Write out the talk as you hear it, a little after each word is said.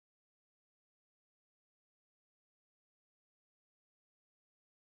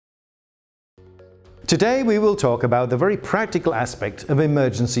Today we will talk about the very practical aspect of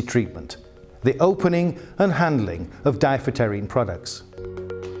emergency treatment, the opening and handling of Diphoterine products.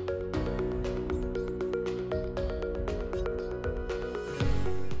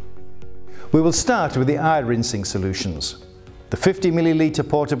 We will start with the eye rinsing solutions, the 50 ml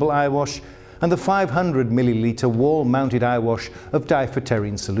portable eye wash and the 500 ml wall-mounted eye wash of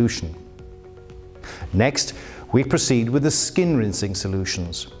Diphoterine solution. Next, we proceed with the skin rinsing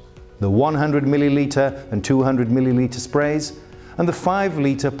solutions, the 100 ml and 200 ml sprays and the 5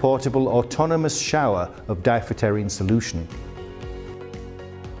 litre portable autonomous shower of Diphoterine solution.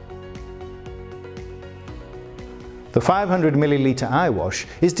 The 500 ml eye wash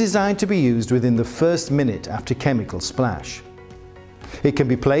is designed to be used within the first minute after chemical splash. It can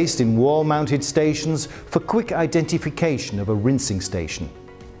be placed in wall-mounted stations for quick identification of a rinsing station.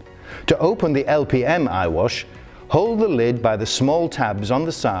 To open the LPM eye wash, hold the lid by the small tabs on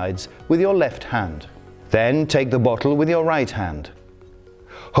the sides with your left hand. Then take the bottle with your right hand.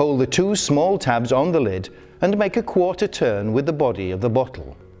 Hold the two small tabs on the lid and make a quarter turn with the body of the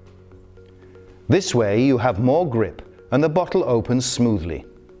bottle. This way you have more grip and the bottle opens smoothly.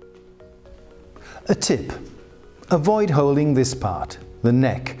 A tip: avoid holding this part, the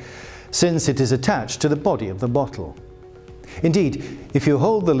neck, since it is attached to the body of the bottle. Indeed, if you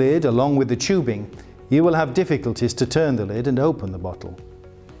hold the lid along with the tubing, you will have difficulties to turn the lid and open the bottle.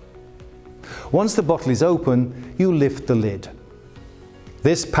 Once the bottle is open, you lift the lid.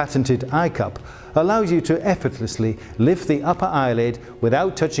 This patented eye cup allows you to effortlessly lift the upper eyelid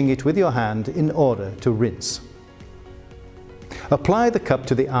without touching it with your hand in order to rinse. Apply the cup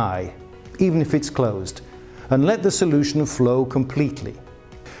to the eye, even if it's closed, and let the solution flow completely.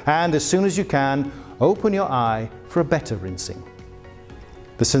 And as soon as you can, open your eye for a better rinsing.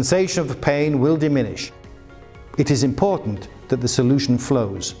 The sensation of the pain will diminish. It is important that the solution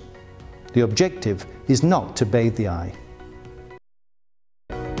flows. The objective is not to bathe the eye.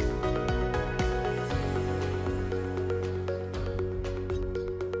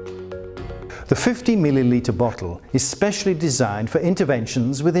 The 50 ml bottle is specially designed for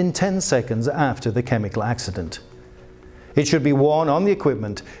interventions within 10 seconds after the chemical accident. It should be worn on the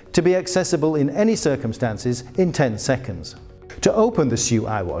equipment to be accessible in any circumstances in 10 seconds. To open the SU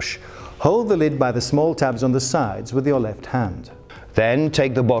eye wash, hold the lid by the small tabs on the sides with your left hand. Then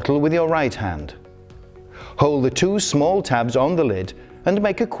take the bottle with your right hand. Hold the two small tabs on the lid and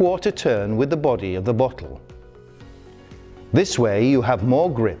make a quarter turn with the body of the bottle. This way you have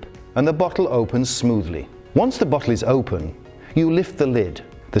more grip and the bottle opens smoothly. Once the bottle is open, you lift the lid.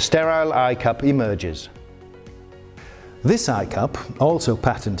 The sterile eye cup emerges. This eye cup, also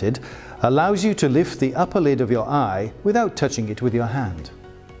patented, allows you to lift the upper lid of your eye without touching it with your hand.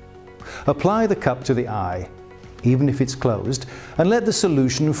 Apply the cup to the eye, even if it's closed, and let the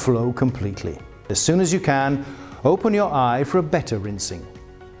solution flow completely. As soon as you can, open your eye for a better rinsing.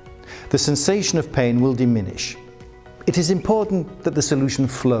 The sensation of pain will diminish. It is important that the solution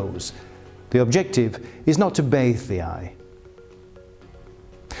flows. The objective is not to bathe the eye.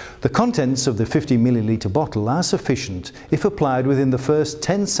 The contents of the 50 ml bottle are sufficient if applied within the first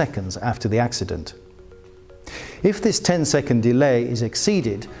 10 seconds after the accident. If this 10-second delay is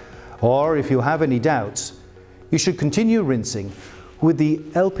exceeded, or if you have any doubts, you should continue rinsing with the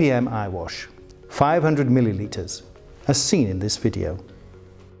LPM eye wash, 500 ml, as seen in this video.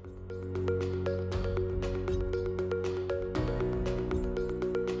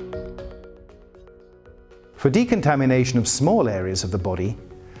 For decontamination of small areas of the body,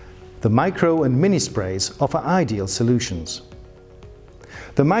 the micro and mini sprays offer ideal solutions.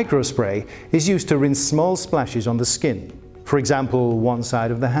 The micro spray is used to rinse small splashes on the skin, for example, one side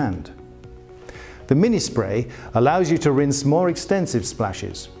of the hand. The mini spray allows you to rinse more extensive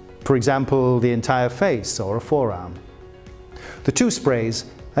splashes, for example, the entire face or a forearm. The two sprays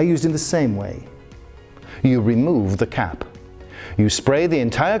are used in the same way. You remove the cap. You spray the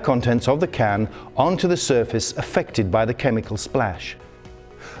entire contents of the can onto the surface affected by the chemical splash.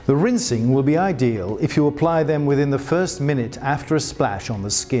 The rinsing will be ideal if you apply them within the first minute after a splash on the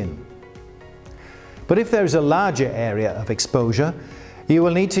skin. But if there is a larger area of exposure, you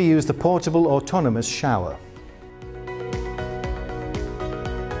will need to use the portable autonomous shower.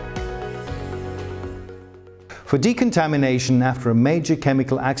 For decontamination after a major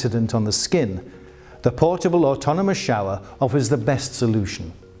chemical accident on the skin, the portable autonomous shower offers the best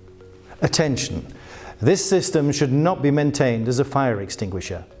solution. Attention! This system should not be maintained as a fire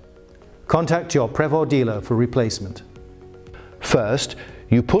extinguisher. Contact your Prevo dealer for replacement. First,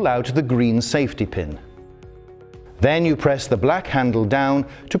 you pull out the green safety pin. Then you press the black handle down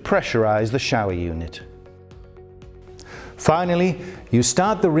to pressurize the shower unit. Finally, you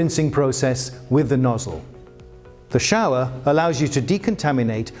start the rinsing process with the nozzle. The shower allows you to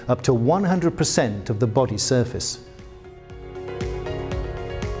decontaminate up to 100% of the body surface.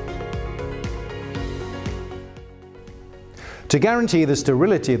 To guarantee the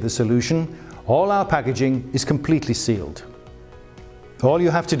sterility of the solution, all our packaging is completely sealed. All you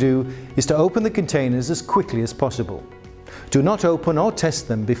have to do is to open the containers as quickly as possible. Do not open or test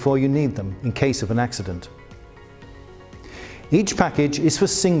them before you need them in case of an accident. Each package is for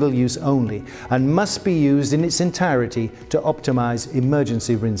single use only and must be used in its entirety to optimize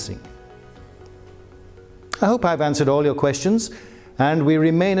emergency rinsing. I hope I've answered all your questions and we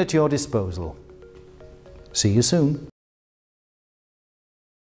remain at your disposal. See you soon.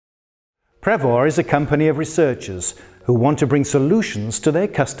 Prevor is a company of researchers who want to bring solutions to their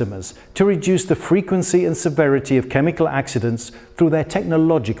customers to reduce the frequency and severity of chemical accidents through their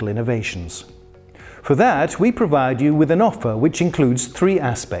technological innovations. For that, we provide you with an offer which includes 3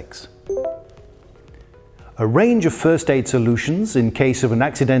 aspects. A range of first aid solutions in case of an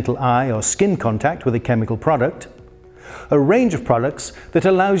accidental eye or skin contact with a chemical product. A range of products that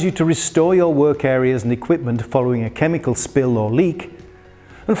allows you to restore your work areas and equipment following a chemical spill or leak.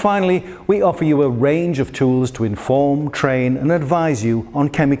 And finally, we offer you a range of tools to inform, train and advise you on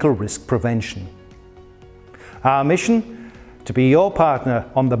chemical risk prevention. Our mission? To be your partner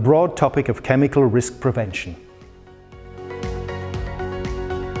on the broad topic of chemical risk prevention.